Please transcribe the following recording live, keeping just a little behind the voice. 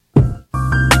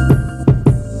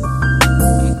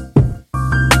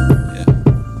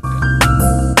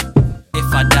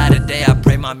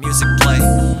my music play.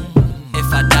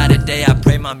 If I die today, I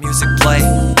pray my music play.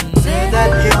 Say that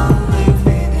you only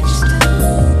finished.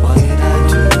 What did I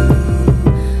do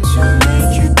to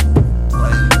make you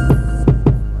Play,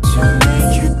 to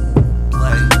make you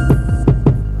play.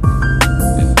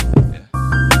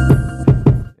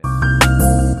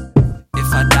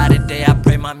 If I die today, I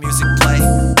pray my music play.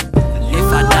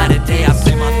 If I die today, I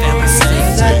pray my family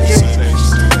safe. that you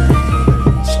finished?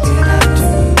 Did I do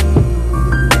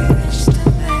finish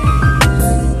today?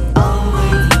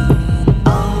 Only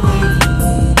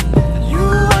you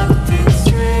acted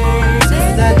strange. Say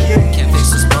that you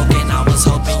Canvas was broken, I was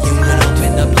hoping you would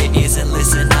open up your ears and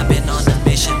listen. I've been on a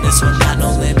mission, this one got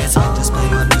no limits. I just play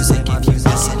my music if you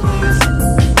listen.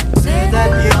 say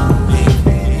that you only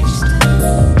finished.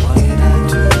 What did I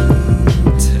do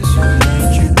to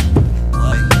make you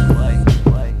Play, play,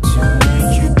 play, to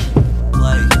make you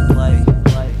play, play,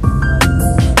 play.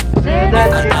 say If I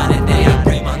that you die today, I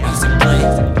pray my music play.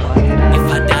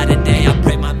 If I die today, I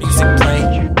pray my music play.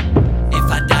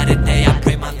 If I die today, I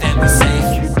pray my family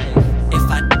safe.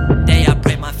 If I die today, I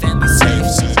pray my family safe.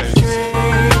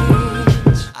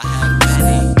 I have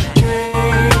many,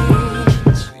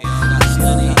 we all got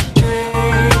plenty.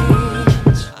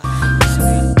 I have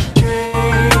many,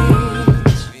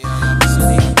 we all got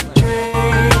plenty.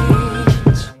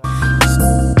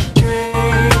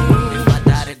 If I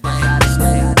die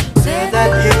today, say that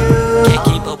you can't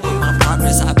keep up with my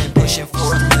progress. I've been pushing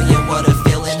for a million. What a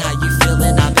feeling, how you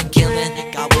feeling? I've been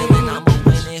killing. God willing, I'm a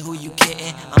winning. Who you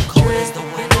kidding? I'm cold as the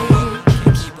winter.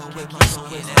 Can't keep up with my song.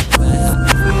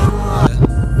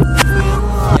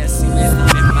 Yes, he lives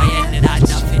in my end and I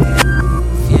nothing.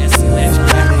 Yes, he lives in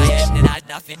my end and I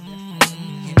nothing.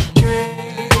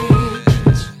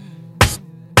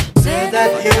 say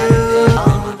that you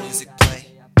My music play.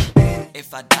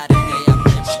 If I die today, I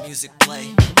pray my music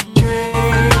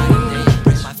play.